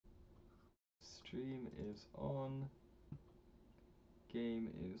Stream is on. Game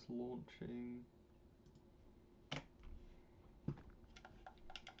is launching.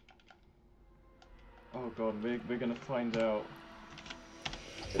 Oh god, we're gonna find out.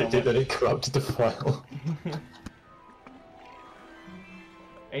 It did that, it corrupted the file.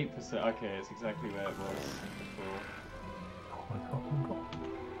 8%, okay, it's exactly where it was before.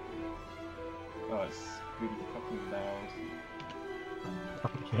 Oh, it's really fucking loud.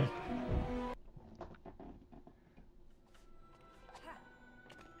 Okay.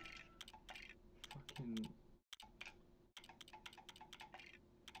 Fucking...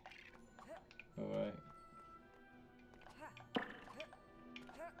 Alright.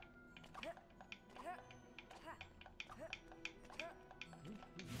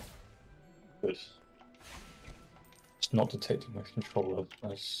 Good. It's not detecting my controller.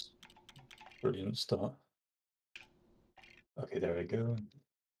 That's a brilliant start. Okay, there we go.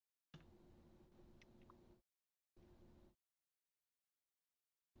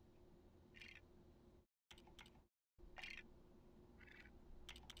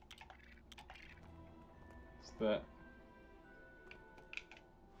 What's that?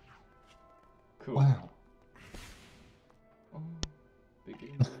 Cool. Wow. Oh, begin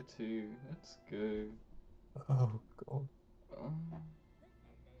year 2. Let's go. Oh god.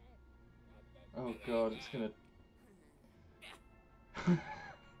 Oh god, it's gonna...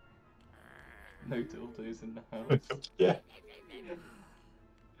 No dildos in the house. Yeah.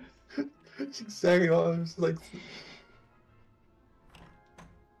 It's exactly what I was like.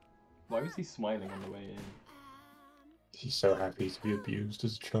 Why was he smiling on the way in? He's so happy to be abused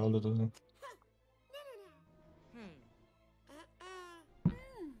as a child, I don't know.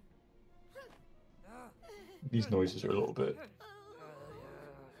 These noises are a little bit...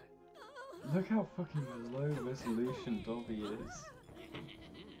 Look how fucking low resolution Dobby is.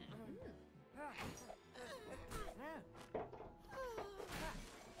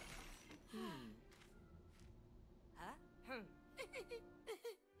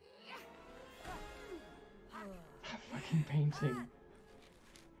 That fucking painting.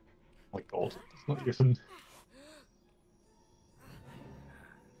 Oh my god, it's not even...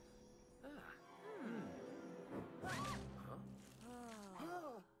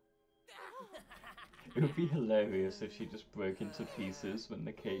 It would be hilarious if she just broke into pieces when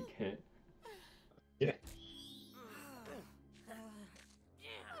the cake hit. Yeah.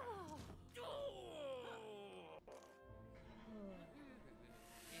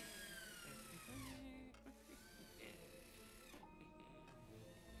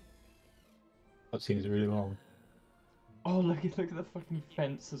 That seems really long. Oh, look at the fucking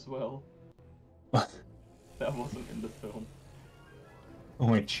fence as well. That wasn't in the film. Oh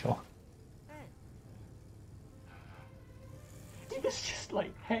my god. Dude, it's just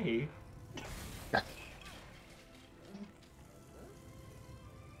like, hey.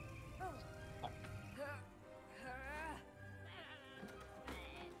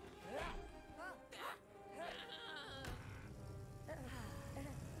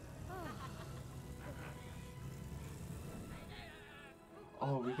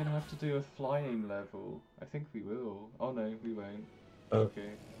 Oh, we're gonna have to do a flying level. I think we will. Oh no, we won't.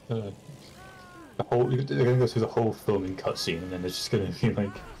 Okay. The whole, they're gonna go through the whole film in cutscene, and then it's just gonna be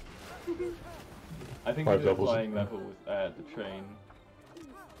like... I think we'll 5 do a levels. flying level with the train.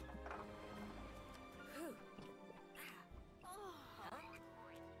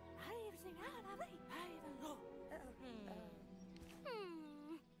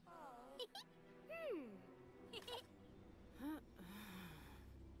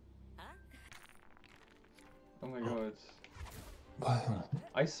 Oh my god. Wow.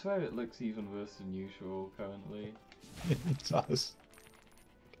 I swear it looks even worse than usual currently. It does.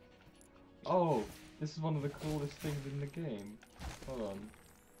 Oh, this is one of the coolest things in the game. Hold on.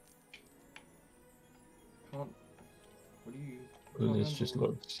 Can't... What do you... Well, can't this just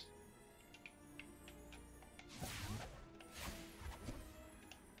remember looks...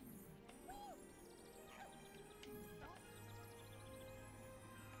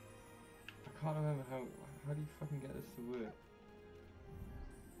 I can't remember how do you fucking get this to work?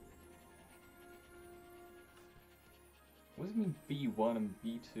 What does it mean B1 and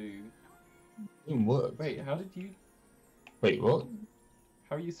B2? It didn't work. Wait, how did you... Wait, what?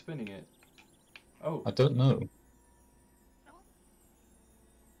 How are you spinning it? Oh. I don't know.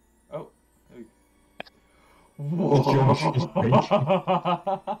 Oh. What's your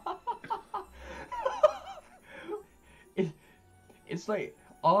It's like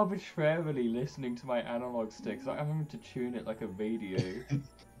arbitrarily listening to my analog sticks. Like I'm having to tune it like a radio.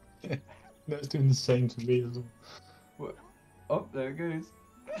 That's doing the same to me as well. What? Oh, there it goes.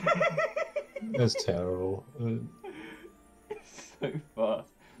 That's terrible. It's so fast.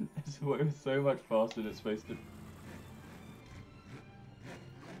 It's so much faster than it's supposed to.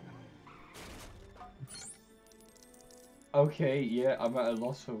 Okay, yeah, I'm at a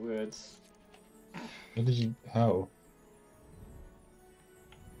loss for words. How did you? How?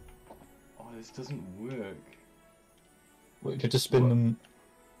 Oh, this doesn't work. Wait, you have to spin What? them.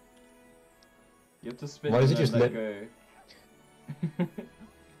 You have to spin Why and does it then just let let- go.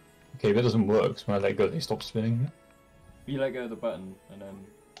 Okay, that doesn't work. So when I let go, they stop spinning. You let go of the button and then.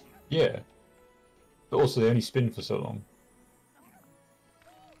 Yeah. But also, they only spin for so long.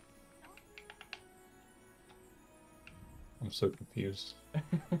 I'm so confused.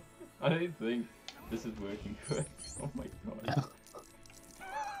 I don't think this is working correct. Oh my god.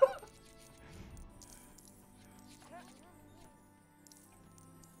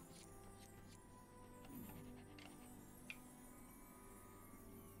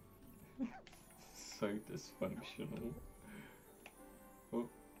 So dysfunctional. Oh,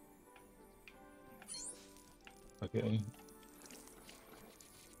 Okay.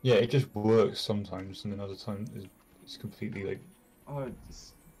 Yeah, it just works sometimes, and then other times it's completely like. oh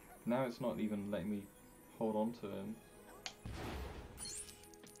now it's not even letting me hold on to him.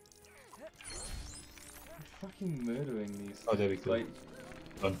 I'm fucking murdering these. Oh, there we things, go. Like,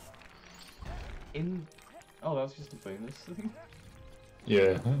 Done. oh, that was just a bonus thing.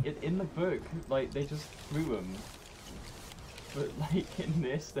 Yeah. In the book, like, they just threw them. But, like, in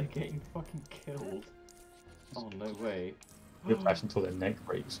this, they're getting fucking killed. Oh, no way. You're flash until their neck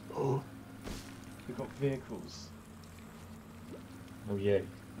breaks. Oh. We've got vehicles. Oh yeah.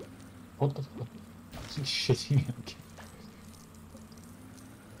 What the fuck? Is he shitting me again?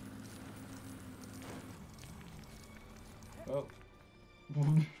 Oh.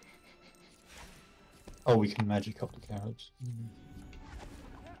 Oh, we can magic up the carrots.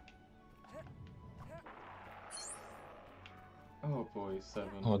 Oh boy, 7.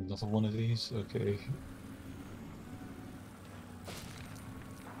 Oh, another one of these? Okay.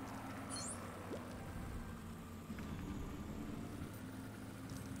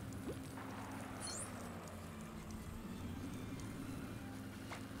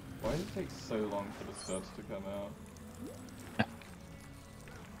 Why does it take so long for the studs to come out?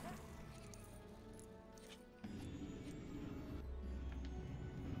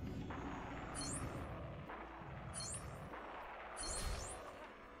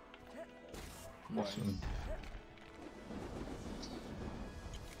 Nice. Awesome.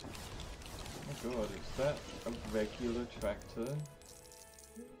 Oh god, is that a regular tractor?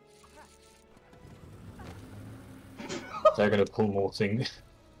 They're gonna pull more things.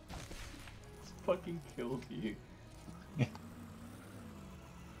 It's fucking killed you.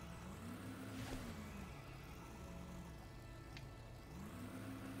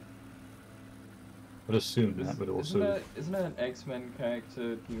 I'd assume that, but also. Isn't there an X-Men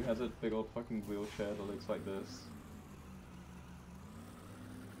character who has a big old fucking wheelchair that looks like this?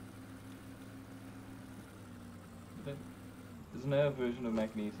 Isn't there a version of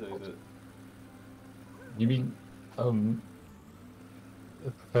Magneto that... You mean,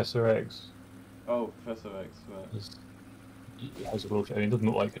 Professor X Oh, Professor X, right. has a wheelchair. I mean, it doesn't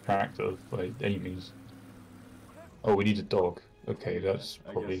look like a tractor by any means. Oh, we need a dog. Okay, that's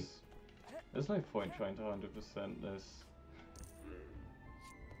I probably. guess... There's no point trying to 100% this.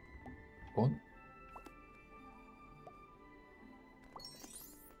 What?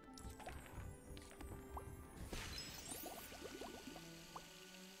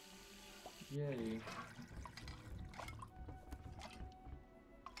 Yay.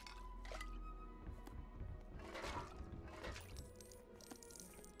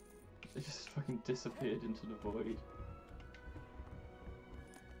 It just fucking disappeared into the void.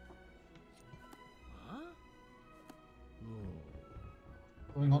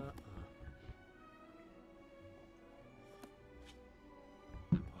 Going on?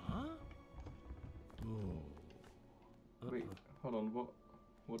 Wait, hold on,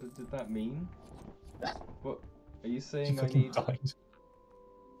 what did that mean? What, are you He saying I fucking need... died.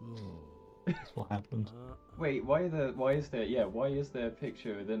 That's what happened. Wait, why is there a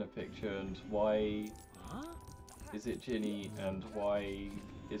picture within a picture, and why is it Ginny, and why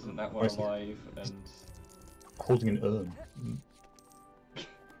isn't that one Why is he- alive, and Holding an urn.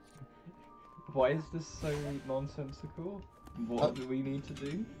 why is this so nonsensical? What do we need to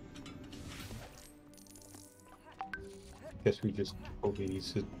do? Guess we just probably need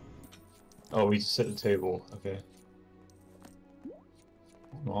to. Oh, we set the table. Okay.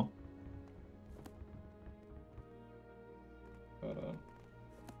 What? Hold on.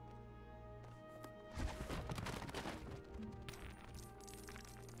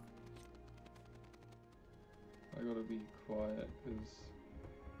 I gotta be quiet because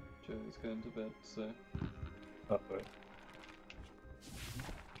Joe's going to bed, so. Uh-oh.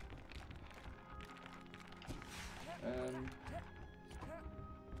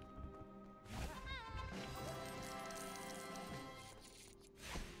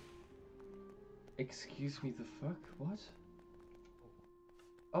 Excuse me, the fuck? What?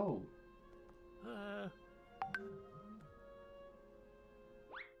 Oh.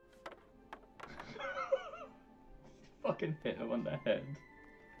 Fucking hit him on the head.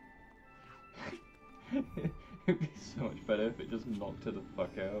 It'd be so much better if it just knocked her the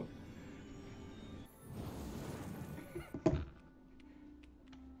fuck out.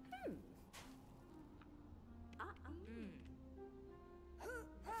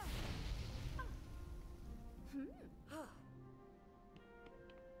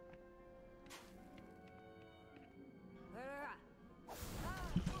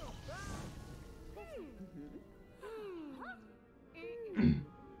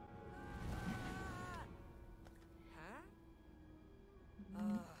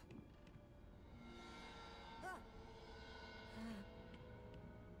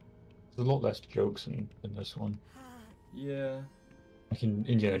 There's a lot less jokes in this one. Yeah. Like in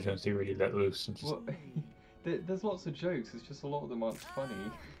Indiana Jones, they really let loose and just... Well, there's lots of jokes, it's just a lot of them aren't funny.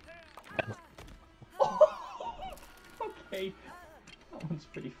 Okay, that one's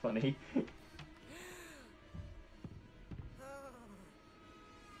pretty funny.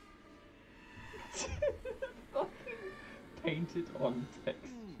 Fucking painted on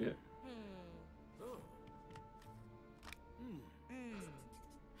texture.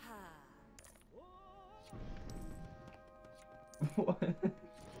 What?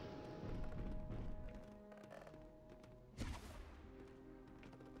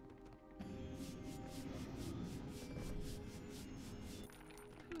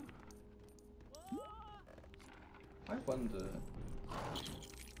 I wonder.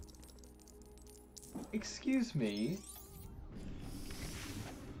 Excuse me?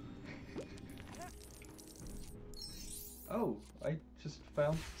 Oh, I just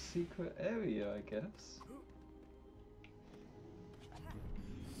found a secret area, I guess.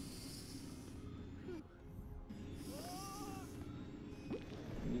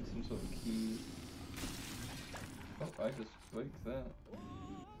 We need some sort of key. Oh, I just broke that.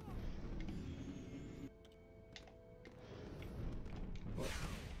 What?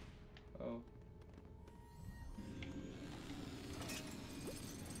 Oh.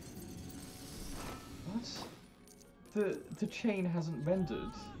 What? The chain hasn't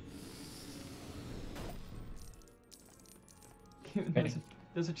rendered.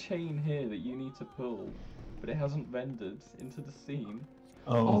 There's a chain here that you need to pull, but it hasn't rendered into the scene.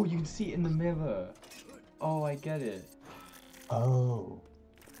 Oh, you can see it in the mirror. Oh, I get it. Oh.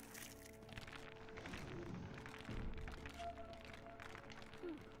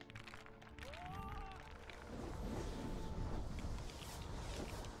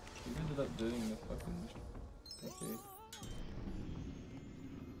 You ended up doing the fucking... Okay.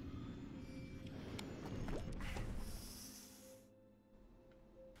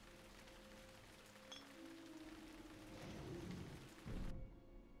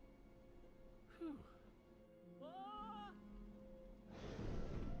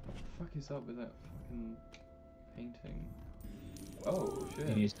 What the fuck is up with that fucking painting? Oh shit.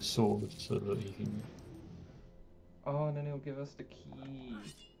 He needs the sword so that he can... Oh, and then he'll give us the key.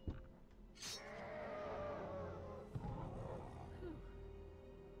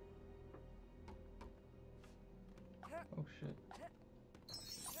 Oh shit.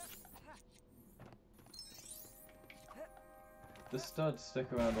 The studs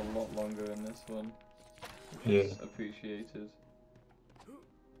stick around a lot longer in this one, which is appreciated.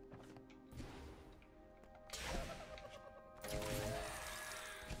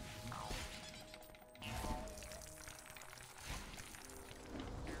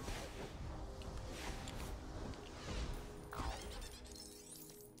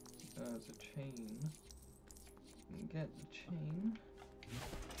 There's a chain. Get the chain.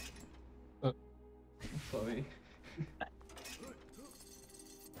 Sorry.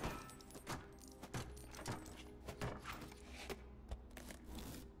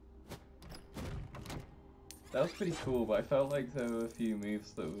 That was pretty cool, but I felt like there were a few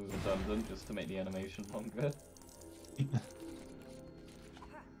moves that were redundant just to make the animation longer.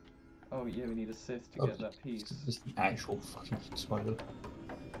 Oh yeah, we need a Sith to get that piece. This is the actual fucking spider.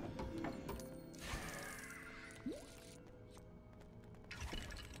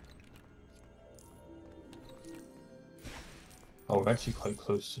 Oh, we're actually quite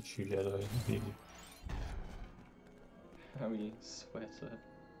close to True Jedi. How many sweater?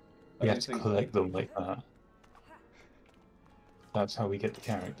 We have to collect them like that. That's how we get the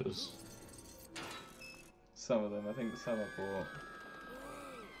characters. Some of them, I think some are bought.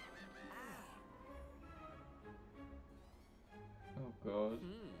 Oh god.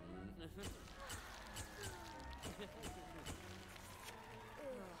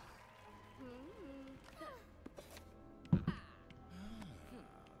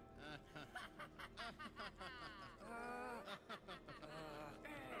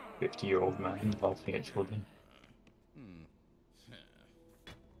 A 50-year-old man laughing at children.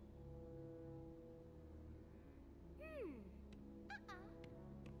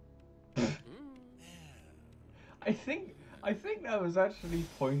 I think that was actually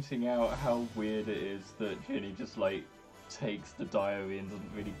pointing out how weird it is that Ginny just like takes the diary and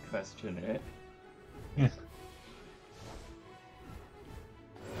doesn't really question it. Yeah.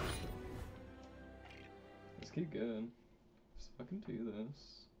 Let's keep going. I can do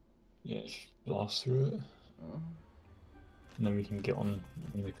this. Yeah, blast through it. Oh. And then we can get on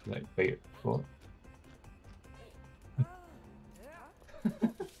and we collect bait for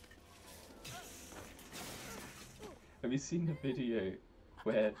Have you seen the video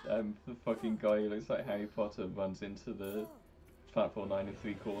where the fucking guy who looks like Harry Potter runs into the platform 9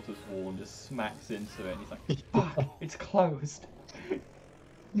 3/4 wall and just smacks into it and he's like, fuck, it's closed.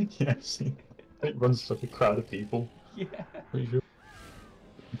 Yeah, I've seen it. It runs like a crowd of people. Yeah. Pretty sure.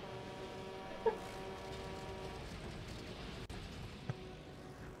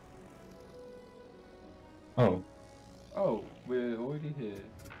 Oh. Oh, we're already here.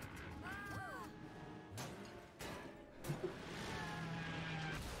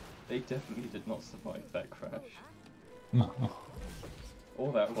 They definitely did not survive that crash. No.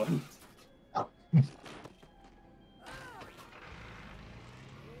 Or that one.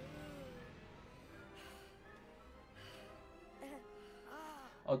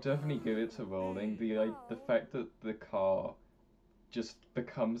 I'll definitely give it to Rowling. The fact that the car just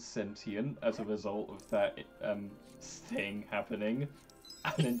becomes sentient as a result of that thing happening,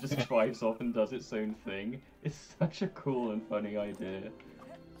 and then just drives off and does its own thing, is such a cool and funny idea.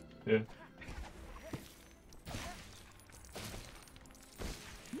 Yeah.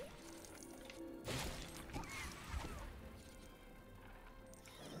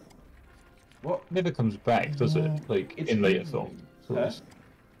 What? It never comes back, does it? Like, It's in later moving. films. Huh?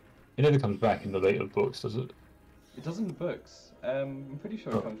 It never comes back in the later books, does it? It does in the books. I'm pretty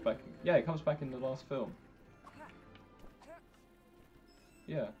sure Oh. it comes back. Yeah, it comes back in the last film.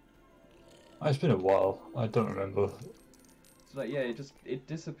 Yeah. It's been a while. I don't remember. So like, yeah, it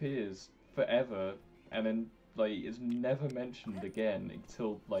disappears forever, and then like it's never mentioned again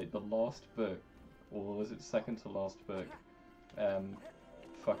until like the last book, or was it second to last book?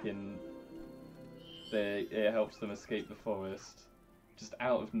 Fucking, it helps them escape the forest. Just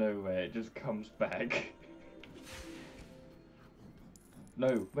out of nowhere, it just comes back.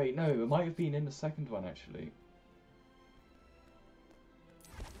 No, wait, no, it might have been in the second one actually.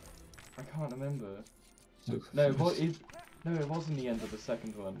 I can't remember. No, what is? No, it was in the end of the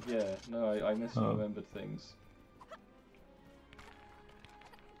second one. Yeah, no, I misremembered things.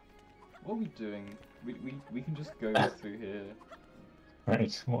 What are we doing? We can just go through here.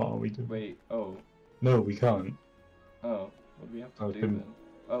 Right, what are we doing? Wait, oh. No, we can't. Oh, what do we have to do Open. then?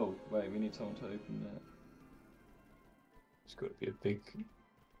 Oh, wait, we need someone to open that. It's got to be a big...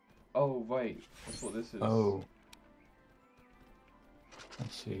 Oh, right, that's what this is. Oh. I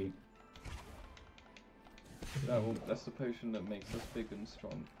see. That's the potion that makes us big and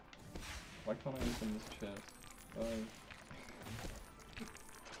strong. Why can't I open this chest? Why?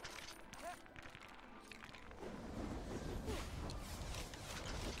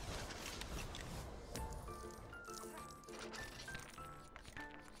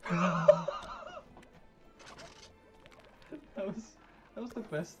 That was the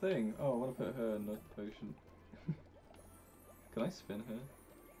best thing. Oh, I want to put her in the potion. Can I spin her?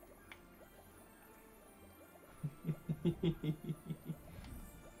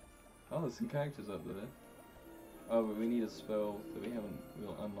 Oh, there's some characters up there. Oh, but we need a spell that we haven't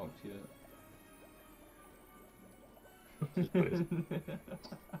unlocked yet.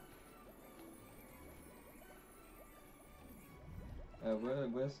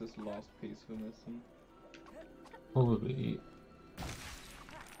 Where's this last piece we're missing? Probably...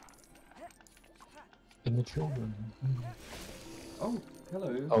 in the children. Oh,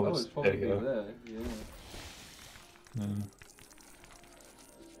 hello. Oh, it's probably there. Yeah. Yeah.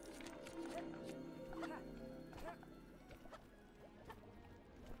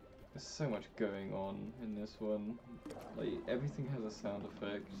 There's so much going on in this one. Like, everything has a sound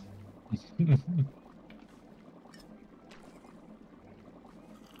effect.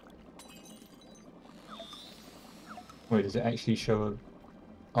 Wait, does it actually show a...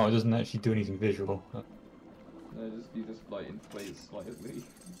 Oh, it doesn't actually do anything visual. No, you just like inflate it slightly.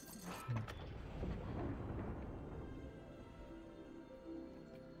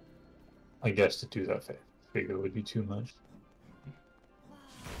 I guess to do that figure would be too much.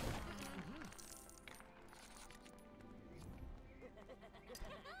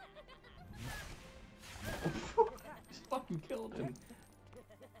 Just fucking killed him.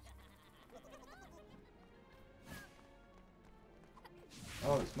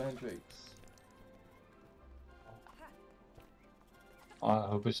 Oh, it's mandrakes. I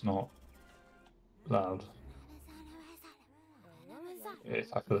hope it's not loud.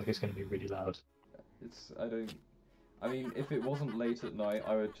 I feel like it's going to be really loud. I mean, if it wasn't late at night,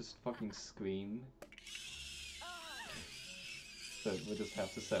 I would just fucking scream. So we'll just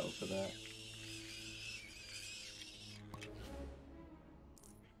have to settle for that.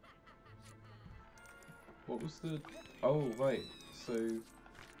 What was the... Oh, right, so...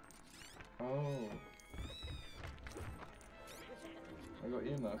 Oh... I got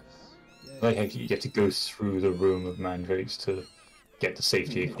earmuffs. Yay. Like how you get to go through the room of mandrakes to get the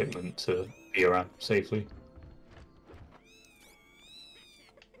safety equipment to be around safely.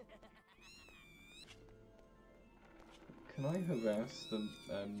 Can I harass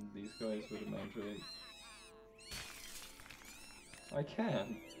these guys with a mandrake? I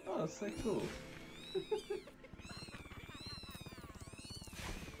can! Oh, that's so cool!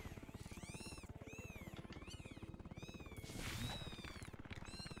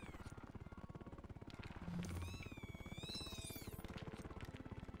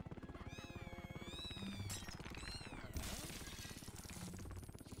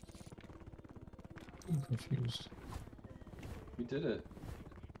 I'm confused. We did it!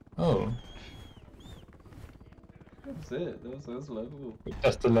 Oh, That's it, that was level.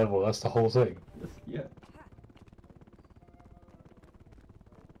 that's the level, that's the whole thing. Yeah.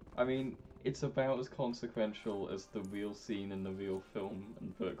 I mean, it's about as consequential as the real scene in the real film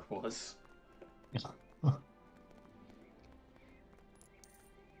and book was.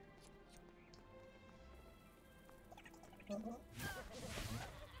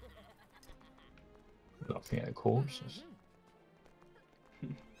 Laughing at corpses.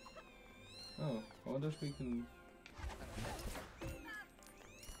 Oh, I wonder if we can...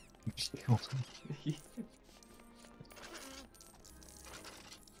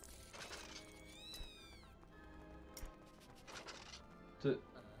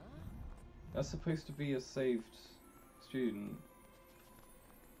 That's supposed to be a saved student.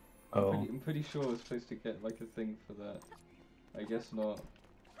 Oh, I'm pretty sure we're supposed to get like a thing for that. I guess not.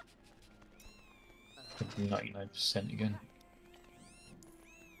 99% again.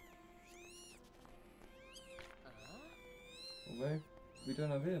 Although, we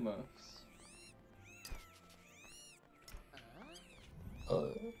don't have earmuffs.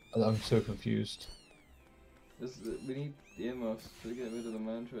 I'm so confused. We need earmuffs to get rid of the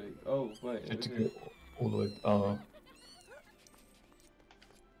mandrake. Oh, wait, To over go here. all the way.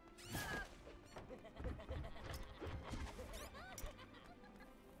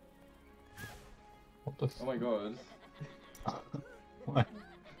 What the? Oh my god. Why?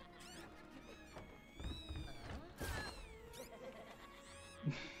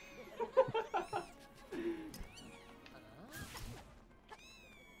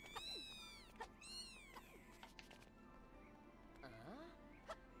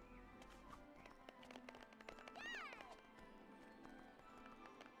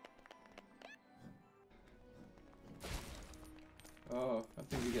 Oh, I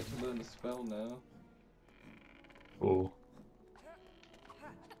think we get to learn the spell now. Oh.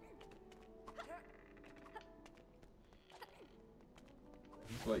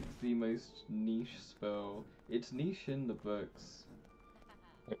 It's like the most niche spell. It's niche in the books.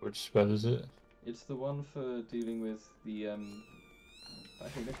 Wait, which spell is it? It's the one for dealing with the, I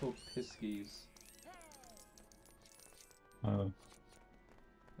think they're called Piskies. Oh.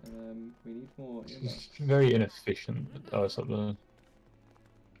 We need more It's earmuffs. very inefficient. Oh, it's not the.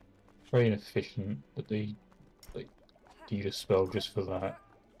 Very inefficient that they like need a spell just for that.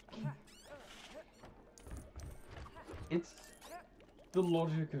 It's the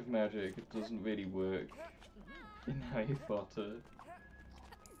logic of magic. It doesn't really work in Harry Potter.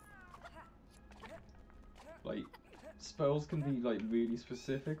 Like, spells can be like really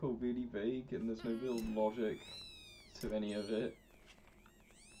specific or really vague, and there's no real logic to any of it.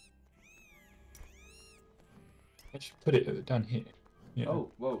 I should put it down here. Yeah.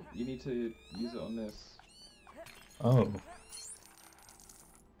 Oh, whoa! You need to use it on this. Oh.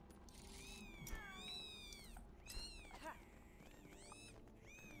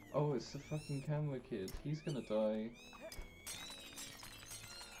 Oh, it's the fucking camera kid. He's gonna die.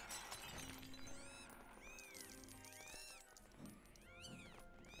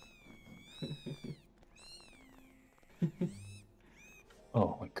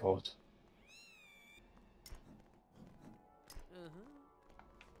 Oh my god.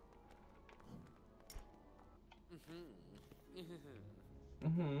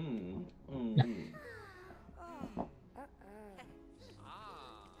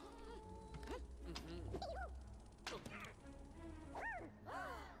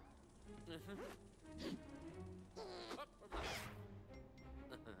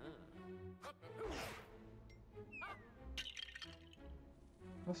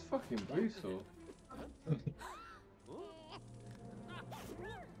 That's fucking brutal.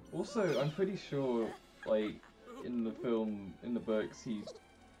 Also, I'm pretty sure, like, in the film, in the books, he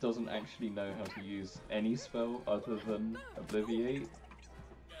doesn't actually know how to use any spell other than Obliviate.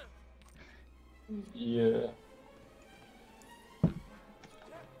 Yeah.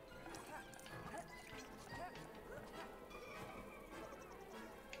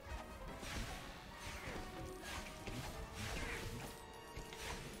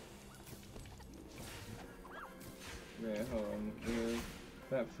 Yeah, hold on.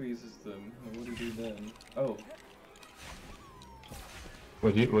 That freezes them. What do you do then? Oh,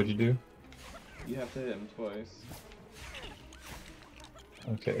 What'd you do? you have to hit him twice.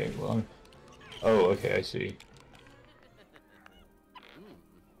 Okay, well oh, okay, I see.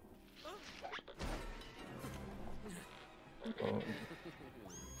 Oh.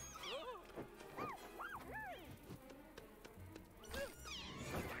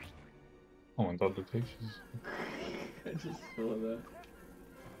 Oh my god, the pictures. I just saw that.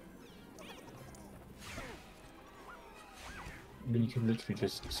 I mean, you can literally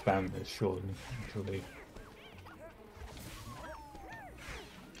just spam this, surely.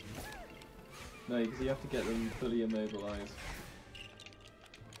 No, because you have to get them fully immobilized.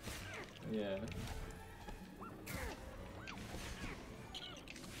 Yeah.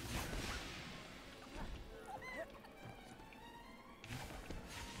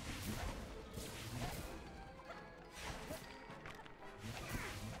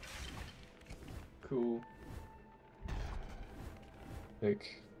 Cool.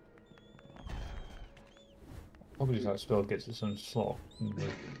 Like, probably that spell gets its own slot. Yeah.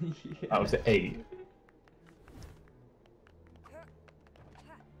 Out of the 8.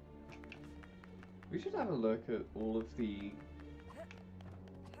 We should have a look at all of the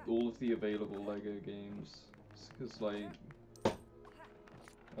available Lego games, because like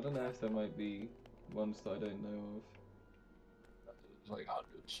I don't know if there might be ones that I don't know of. Like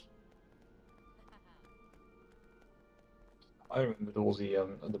hundreds. I remembered all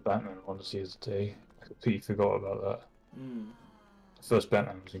the Batman ones the other day. I completely forgot about that. The first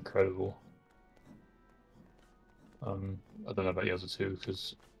Batman was incredible. I don't know about the other two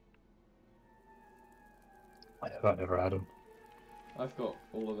because I never had them. I've got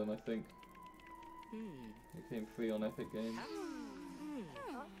all of them, I think. It came free on Epic Games.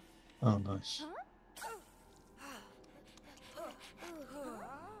 Oh, nice.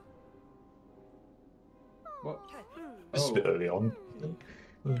 What? It's a bit early on.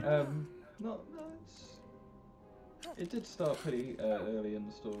 No, it did start pretty early in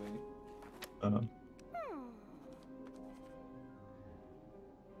the story.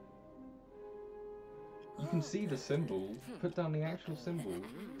 You can see the symbol. Put down the actual symbol.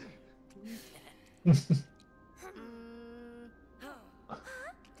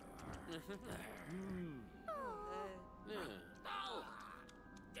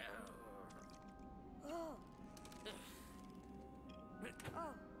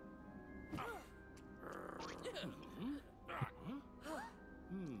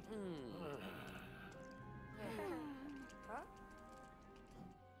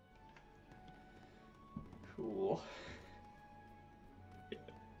 Cool. Get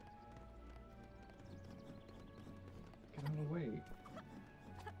out of the way.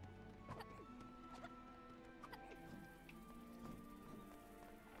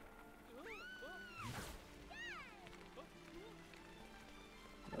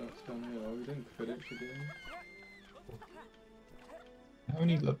 Oh, it's down here. Are we doing Quidditch again? How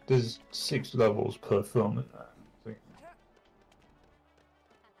many? There's 6 levels per film in that.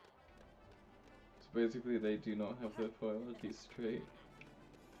 So basically, they do not have their priorities straight.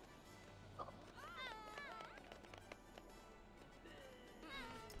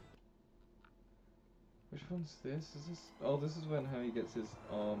 Which one's this? Is this? Oh, this is when Harry gets his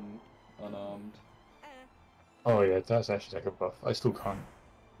arm unarmed. Oh yeah, that's actually like a buff. I still can't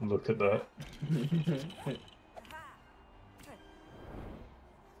look at that.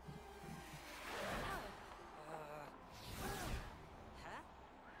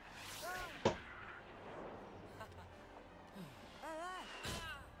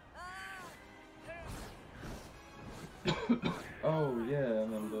 Oh yeah, I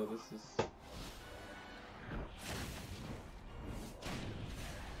remember. This is.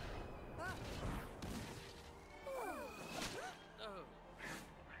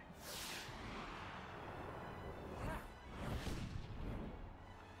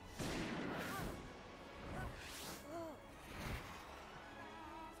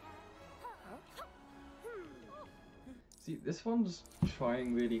 See, this one's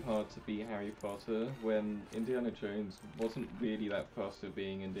trying really hard to be Harry Potter when Indiana Jones wasn't really that fast at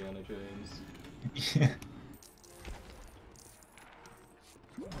being Indiana Jones. Yeah.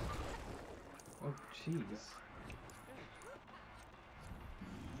 Oh, jeez.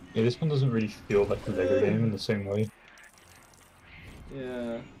 Yeah, this one doesn't really feel like a Lego game in the same way.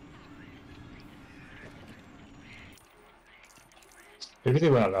 Yeah. Maybe they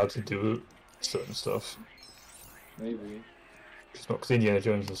weren't allowed to do certain stuff. Maybe. It's not because Indiana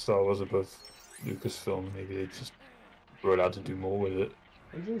Jones and Star Wars above Lucasfilm. Maybe they just were allowed to do more with it.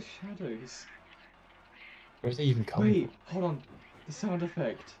 Look at those shadows. Where did they even come Wait, hold on. The sound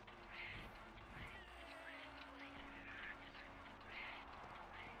effect.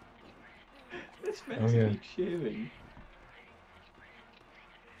 It's meant to be cheering.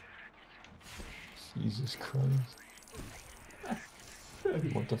 Jesus Christ.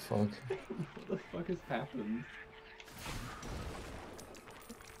 What the fuck? What the fuck has happened?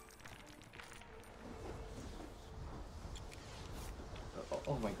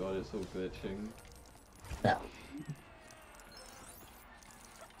 Oh my god, it's all glitching. Yeah.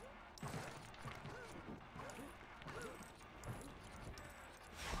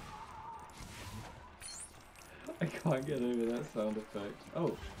 I can't get over that sound effect.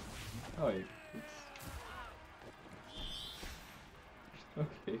 Oh. Oh, it's...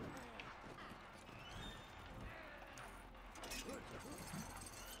 Okay.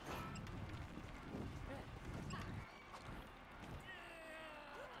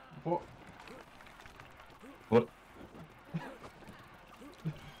 What? What?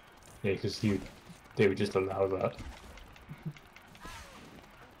 Yeah, because they would just allow that.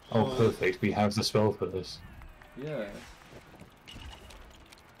 Oh, perfect. We have the spell for this. Yeah.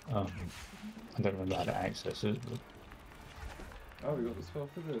 I don't remember how to access it, but... Oh, we got the spell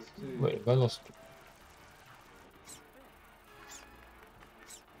for this too. Wait, have I lost...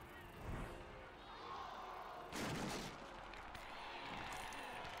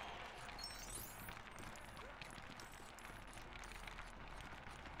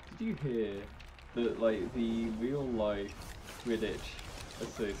 Did you hear that, like, the real life Quidditch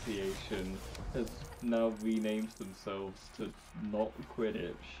Association has now renamed themselves to not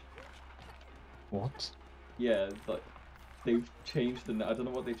Quidditch? What? Yeah, like, they've changed the... I don't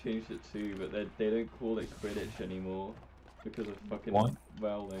know what they changed it to, but they don't call it Quidditch anymore because of fucking What?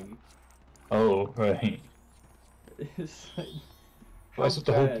 Rowling. Oh, right. It's like... Why is it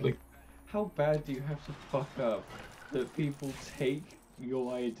the whole, like... How bad do you have to fuck up that people take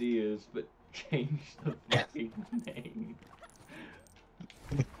your ideas but change the fucking name?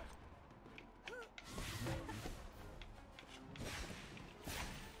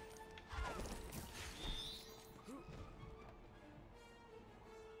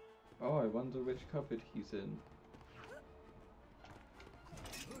 Oh, I wonder which cupboard he's in.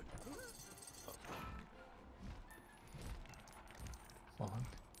 Fuck.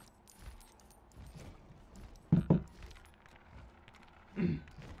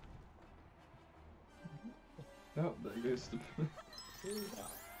 Oh, there goes the...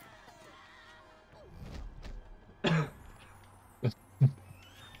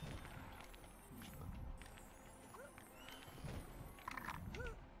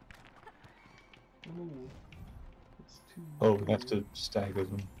 Oh, we have to stagger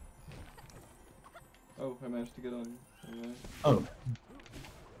them. Oh, I managed to get on. Alright. Oh.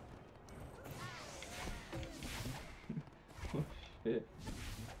 Oh shit.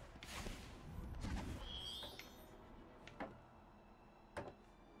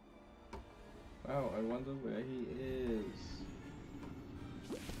 Wow, I wonder where he is.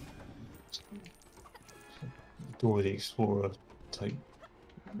 Dora the Explorer type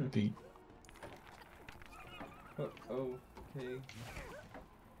beat. Oh, okay.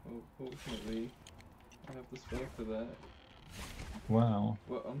 Oh, fortunately, I have the spell for that. Wow.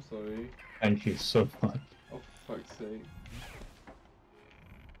 Well, I'm sorry. Thank you so much. Oh, for fuck's sake.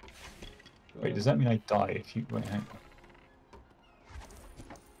 Wait, does that mean I die if you... Wait, hang on.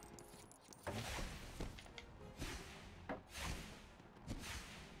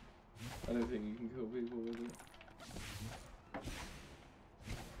 I don't think you can kill people with it.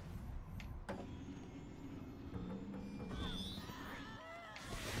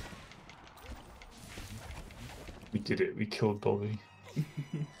 We did it. We killed Bobby.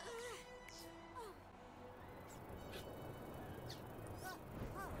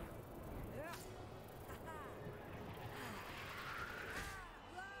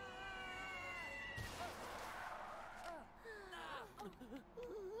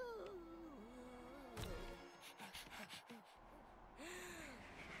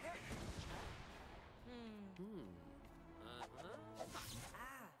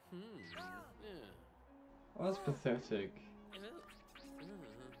 Oh, that's pathetic.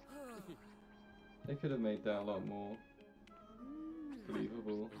 They could have made that a lot more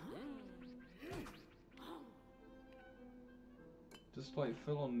believable. Just like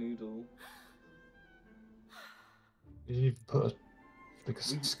full on noodle. Did you put a big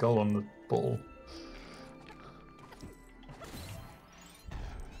skull on the ball?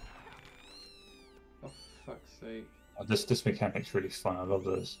 Oh, fuck's sake. Oh, this mechanic's really fun. I love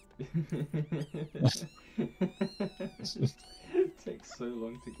this. It takes so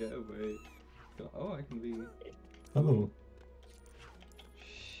long to get away. Oh, I can be. Oh.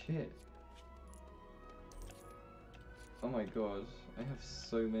 Shit. Oh my god, I have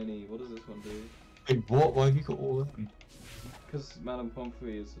so many. What does this one do? Hey, what? Why have you got all of them? Because Madame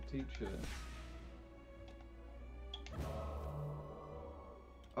Pomfrey is a teacher.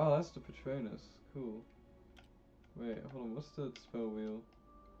 Oh, that's the Patronus. Cool. Wait, hold on. What's the spell wheel?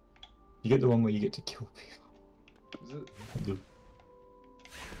 You get the one where you get to kill people. Is it? The...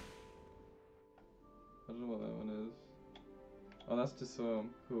 I don't know what that one is. Oh, that's Disarm.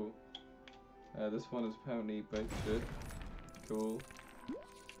 Cool. This one is apparently both shit. Cool.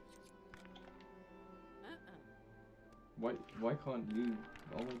 Why can't you?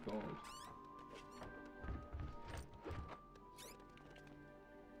 Oh my god.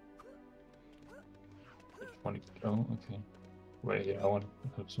 Oh, okay. Wait, yeah, I want to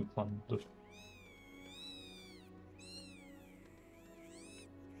have some fun. Where's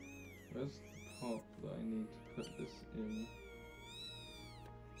the pot that I need to put this in?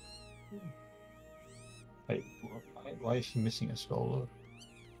 Hey, why is she missing a skull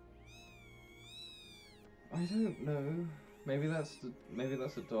I don't know. Maybe that's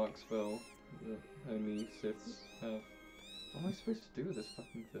a dark spell that only Siths have. What am I supposed to do with this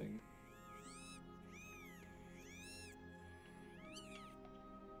fucking thing?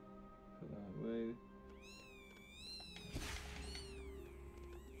 Put that away.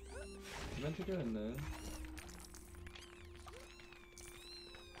 You meant to go in there.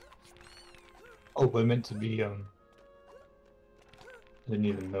 Oh, we're meant to be, I didn't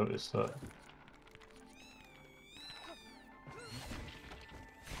even notice that.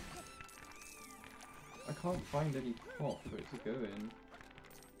 I can't find any pot for it to go in.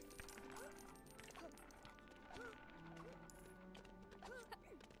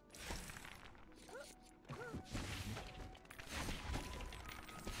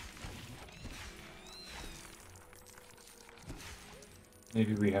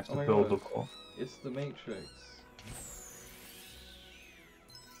 Maybe we have to Oh my build God. a pot. It's the Matrix.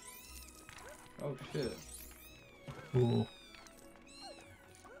 Oh shit. Ooh.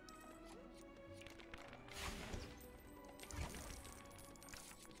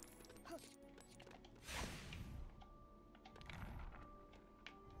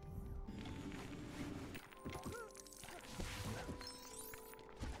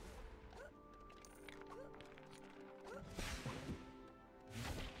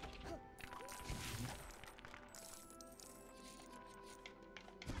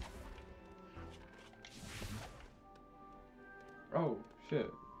 Oh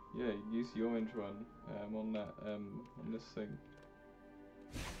shit. Yeah, use the orange one on that on this thing.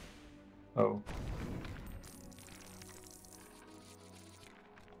 Oh.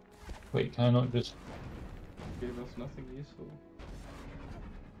 Wait, can I not just... Gave us nothing useful.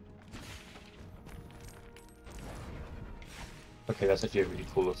 Okay, that's actually a really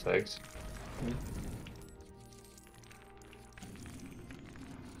cool effect.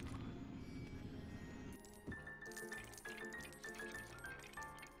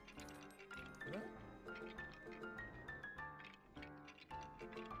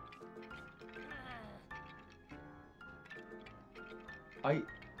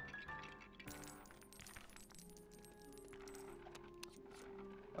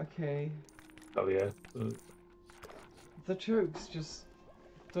 Okay. Oh yeah. The jokes just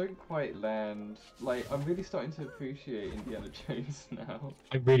don't quite land. Like, I'm really starting to appreciate Indiana Jones now.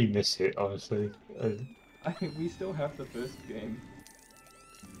 I really miss it, honestly. I think we still have the first game.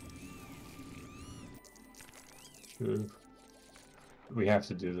 True. We have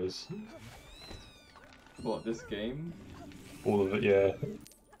to do this. What, this game? All of it, yeah.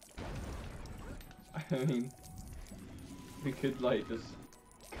 I mean, We could like just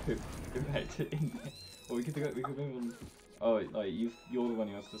go back to India, or we could move on. Oh, like you're the one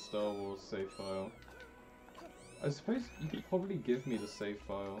who has the Star Wars save file. I suppose you could probably give me the save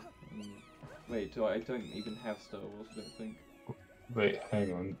file. Wait, I don't even have Star Wars, I don't think. Wait,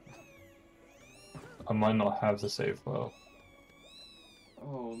 hang on. I might not have the save file.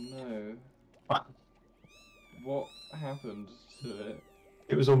 Oh no. What happened to it?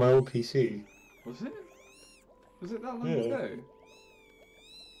 It was on my old PC. Was it? Was it that long ago?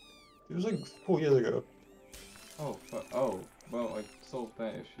 It was like 4 years ago. Oh, oh, well, I solved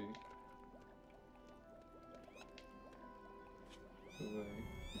that issue. Away.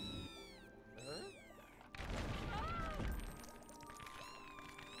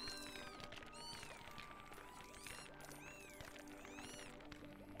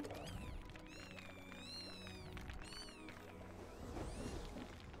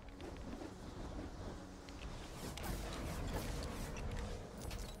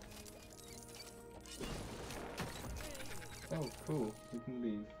 Oh, cool. We can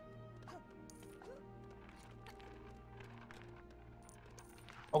leave.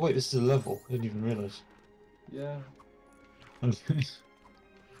 Oh wait, this is a level. I didn't even realise. Yeah. No.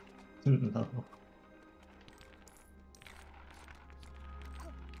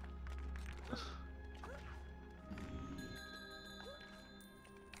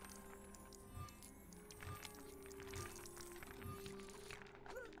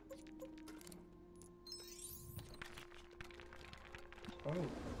 Oh.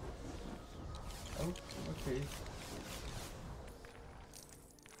 Oh, okay.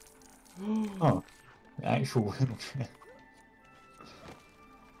 Oh, the actual wheelchair.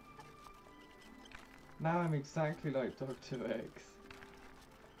 Now I'm exactly like Dr. X.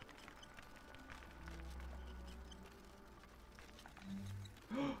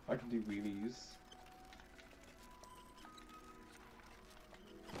 I can do wheelies.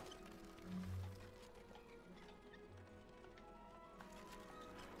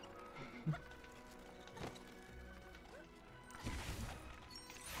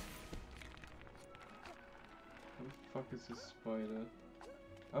 What the fuck is this spider?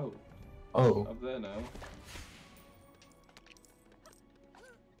 Oh. Oh. Up there now.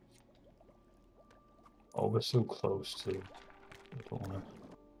 Oh, we're so close to. I don't wanna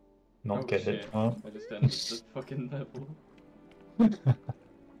not get shit. it. Huh? I just ended the fucking level.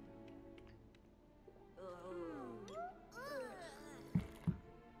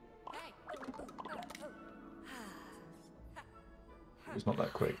 It's not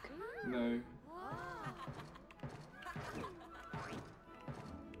that quick. No.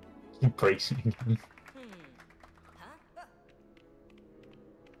 Keep bracing.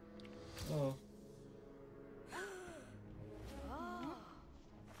 Oh.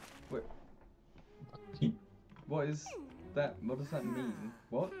 Wait. What is that? What does that mean?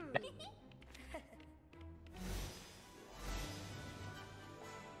 What?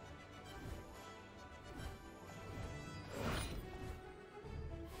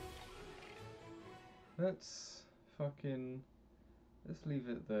 Let's leave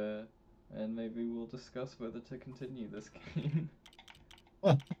it there, and maybe we'll discuss whether to continue this game.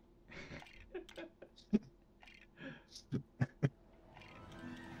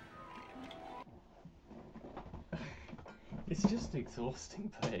 It's just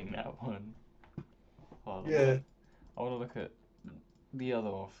exhausting playing that one. Oh, Yeah. I want to look at the other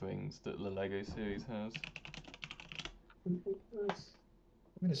offerings that the LEGO series has. I'm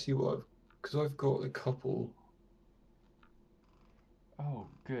gonna see what because I've got a couple. Oh,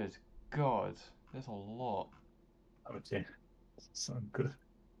 good God, there's a lot. Oh dear, so good.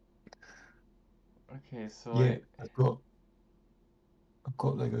 Okay, so Yeah, I've got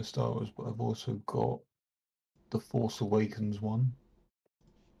Lego Star Wars, but I've also got the Force Awakens one,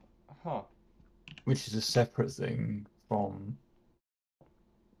 Huh. which is a separate thing from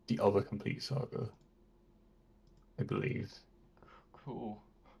the other complete saga, I believe. Cool.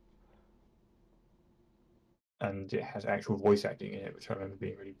 And it has actual voice acting in it, which I remember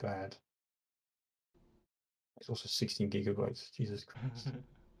being really bad. It's also 16 gigabytes. Jesus Christ.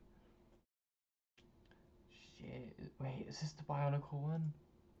 Shit. Wait, is this the Bionicle one?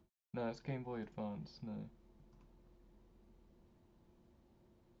 No, it's Game Boy Advance. No.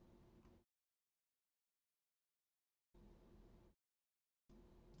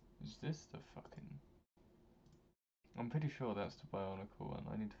 Is this the fucking... I'm pretty sure that's the Bionicle one.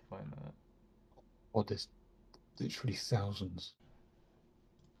 I need to find that. Oh, there's literally thousands.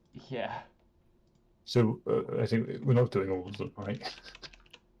 Yeah. So I think we're not doing all of them, right?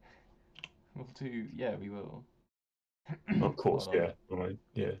 We'll do... Yeah, we will. Of course, Hold on. yeah. Right,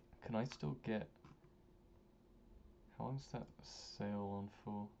 yeah. Can I still get... How long's that sale on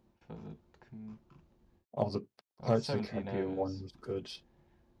for? For the. Oh, the Pirates of the 17 Caribbean one hours. was good.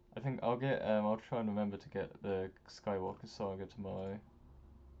 I think I'll get. I'll try and remember to get the Skywalker Saga tomorrow.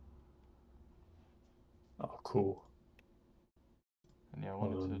 Oh, cool. And yeah, I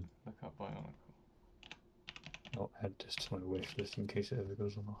wanted to look up Bionicle. I'll add this to my wish list in case it ever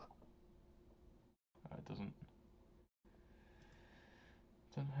goes on off. It doesn't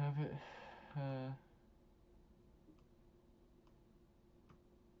have it.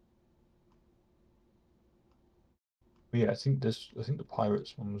 But yeah, I think the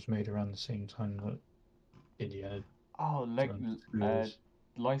Pirates one was made around the same time that Indiana Jones 2 was.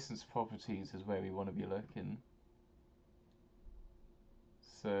 Licensed properties is where we want to be looking.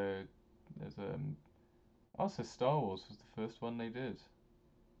 So there's also Star Wars was the first one they did.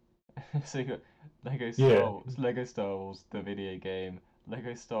 So you got Lego Star Wars the video game,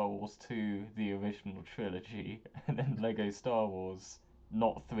 Lego Star Wars 2 the original trilogy, and then Lego Star Wars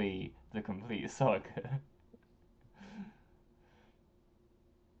not 3 the complete saga.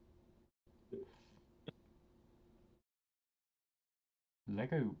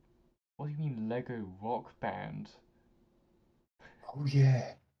 Lego, what do you mean Lego Rock Band? Oh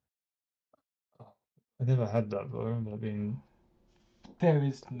yeah. I never had that, but I remember that being. There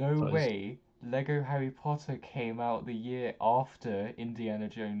is no way Lego Harry Potter came out the year after Indiana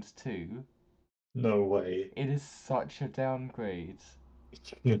Jones 2. No way. It is such a downgrade.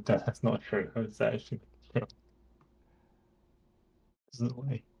 Yeah, that's not true. It's actually true. There's no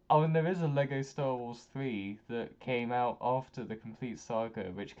way. Oh, and there is a Lego Star Wars 3 that came out after the complete saga,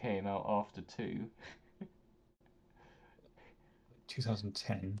 which came out after 2.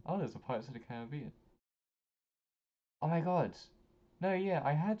 2010. Oh, there's a Pirates of the Caribbean. Oh my god. No, yeah,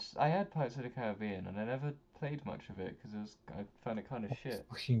 I had Pirates of the Caribbean and I never played much of it because I found it kind of shit.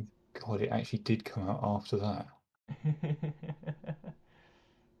 Fucking God, it actually did come out after that.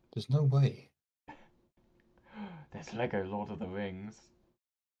 There's no way. There's Lego Lord of the Rings.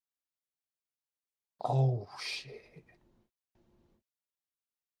 Oh shit.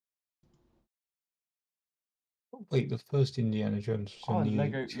 Wait, the first Indiana Jones was only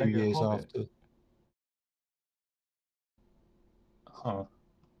Lego 2 years Hobbit. after. Huh.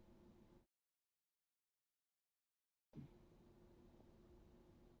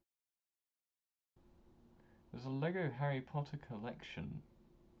 There's a Lego Harry Potter collection.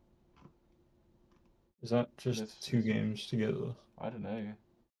 Is that just 2 games together? I don't know.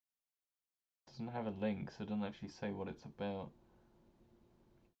 It doesn't have a link, so it doesn't actually say what it's about.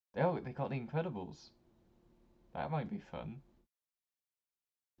 Oh, they got The Incredibles. That might be fun.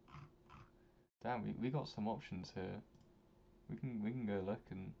 Damn, we got some options here. We can go look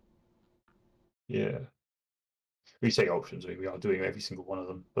and. Yeah. We say options. I mean, we are doing every single one of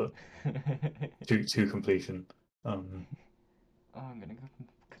them, but to completion. Oh, I'm gonna go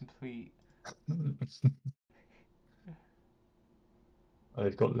complete.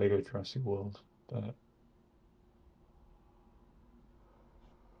 They've got Lego Jurassic World.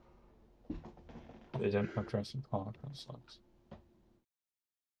 They don't have Jurassic Park. That sucks.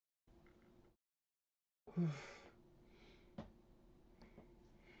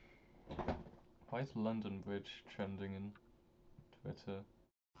 Why is London Bridge trending in Twitter?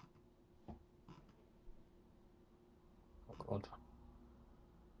 Oh God.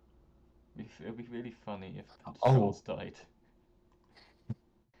 It'd be really funny if Charles died.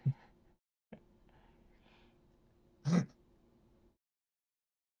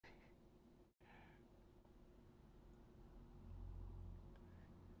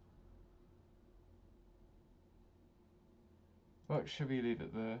 Well, should we leave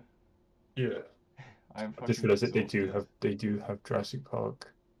it there? Yeah. I just realised that they do have Jurassic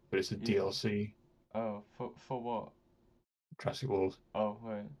Park, but it's a DLC. Oh, for what? Jurassic World. Oh,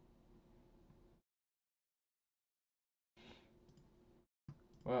 right.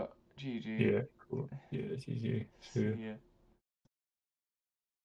 Well, GG. Yeah, cool. Yeah, GG. See ya.